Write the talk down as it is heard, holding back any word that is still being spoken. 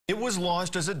It was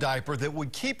launched as a diaper that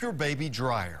would keep your baby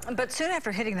drier. But soon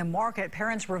after hitting the market,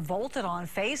 parents revolted on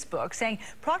Facebook, saying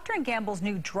Procter & Gamble's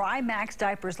new Dry Max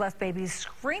diapers left babies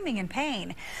screaming in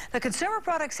pain. The Consumer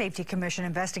Product Safety Commission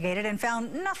investigated and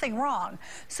found nothing wrong.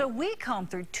 So we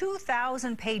combed through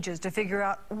 2,000 pages to figure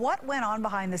out what went on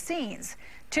behind the scenes.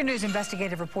 2 News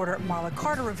investigative reporter Marla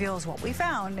Carter reveals what we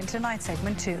found in tonight's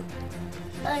segment 2.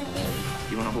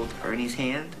 You want to hold Ernie's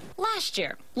hand? Last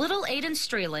year, little Aiden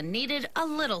Streeland needed a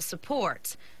little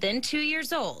support. Then 2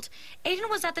 years old, Aiden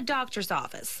was at the doctor's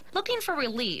office looking for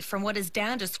relief from what his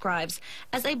dad describes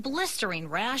as a blistering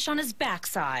rash on his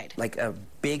backside. Like a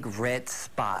big red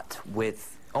spot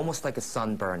with almost like a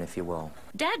sunburn, if you will.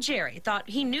 Dad Jerry thought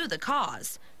he knew the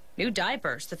cause. New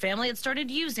diapers the family had started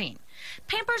using.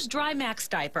 Pampers Dry Max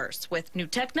diapers with new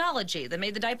technology that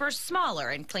made the diapers smaller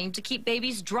and claimed to keep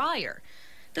babies drier.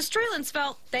 The Streelands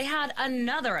felt they had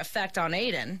another effect on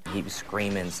Aiden. He was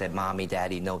screaming, said, "Mommy,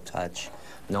 Daddy, no touch,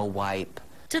 no wipe."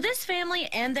 To this family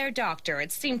and their doctor,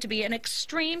 it seemed to be an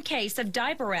extreme case of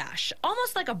diaper rash,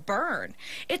 almost like a burn.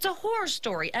 It's a horror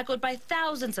story echoed by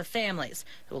thousands of families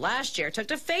who last year took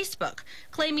to Facebook,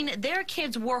 claiming their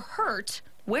kids were hurt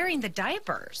wearing the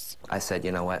diapers. I said,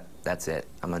 you know what, that's it.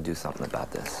 I'm going to do something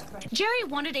about this. Jerry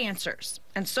wanted answers,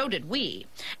 and so did we.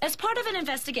 As part of an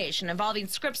investigation involving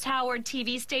Scripps-Howard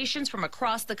TV stations from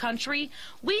across the country,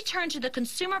 we turned to the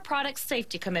Consumer Product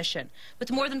Safety Commission. With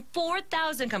more than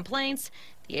 4,000 complaints,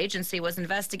 the agency was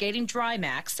investigating Dry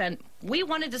Max, and we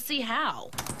wanted to see how.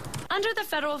 Under the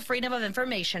Federal Freedom of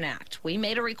Information Act, we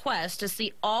made a request to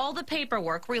see all the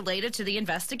paperwork related to the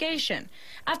investigation.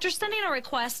 After sending a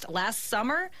request last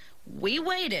summer, we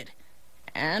waited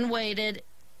and waited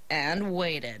and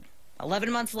waited. 11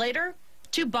 months later,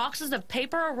 2 boxes of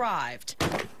paper arrived.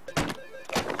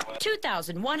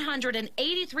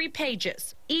 2,183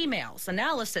 pages, emails,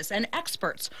 analysis, and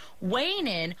experts weighing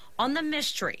in on the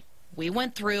mystery. We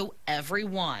went through every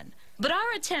one. But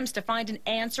our attempts to find an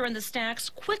answer in the stacks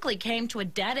quickly came to a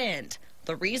dead end.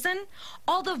 The reason?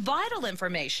 All the vital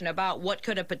information about what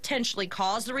could have potentially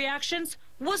caused the reactions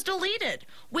was deleted,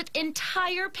 with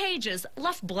entire pages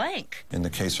left blank. In the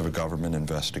case of a government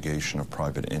investigation of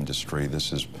private industry,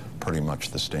 this is pretty much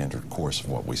the standard course of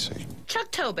what we see.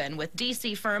 Chuck Tobin with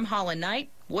D.C. firm Hall & Knight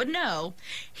would know.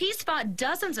 He's fought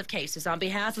dozens of cases on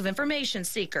behalf of information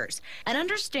seekers and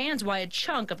understands why a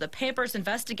chunk of the Pampers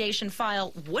investigation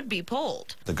file would be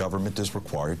pulled. The government is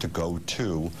required to go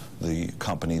to the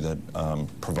company that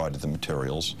provided the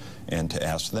materials and to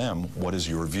ask them, what is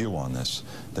your view on this?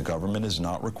 The government is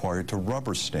not required to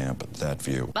rubber stamp that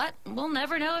view. But we'll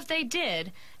never know if they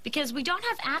did, because we don't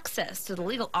have access to the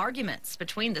legal arguments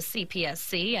between the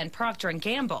CPSC and Procter &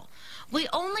 Gamble. We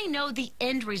only know the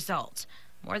end result.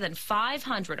 More than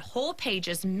 500 whole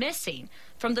pages missing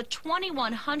from the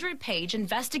 2,100-page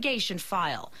investigation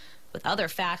file, with other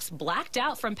facts blacked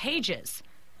out from pages.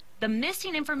 The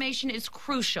missing information is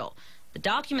crucial. The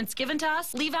documents given to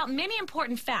us leave out many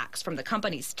important facts, from the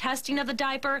company's testing of the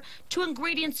diaper to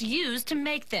ingredients used to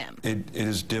make them. It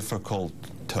is difficult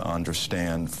to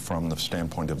understand from the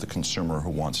standpoint of the consumer who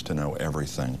wants to know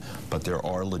everything, but there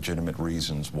are legitimate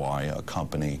reasons why a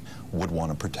company would want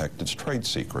to protect its trade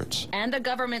secrets. And the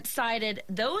government cited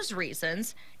those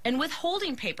reasons in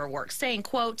withholding paperwork, saying,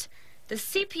 quote, "The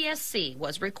CPSC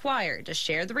was required to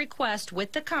share the request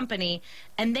with the company,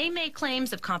 and they made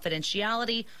claims of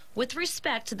confidentiality with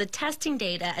respect to the testing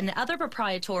data and other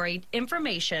proprietary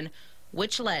information,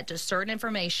 which led to certain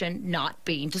information not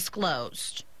being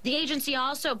disclosed." The agency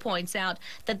also points out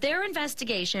that their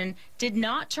investigation did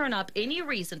not turn up any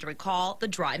reason to recall the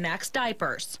Dry Max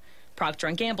diapers. Procter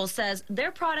 & Gamble says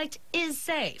their product is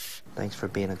safe. Thanks for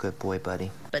being a good boy, buddy.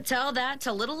 But tell that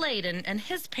to little Aiden and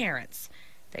his parents.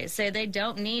 They say they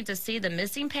don't need to see the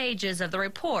missing pages of the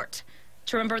report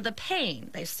to remember the pain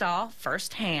they saw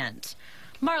firsthand.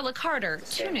 Marla Carter,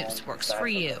 2 News works for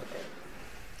you.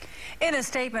 In a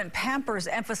statement, Pampers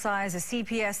emphasized the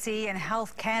CPSC and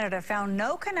Health Canada found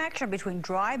no connection between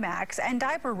Dry Max and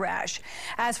diaper rash.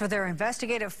 As for their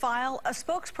investigative file, a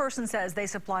spokesperson says they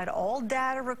supplied all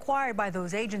data required by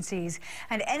those agencies,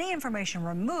 and any information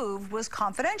removed was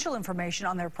confidential information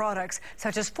on their products,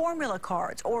 such as formula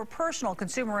cards or personal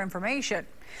consumer information.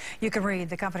 You can read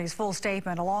the company's full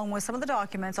statement along with some of the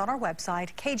documents on our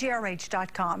website,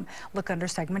 kgrh.com. Look under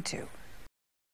segment 2.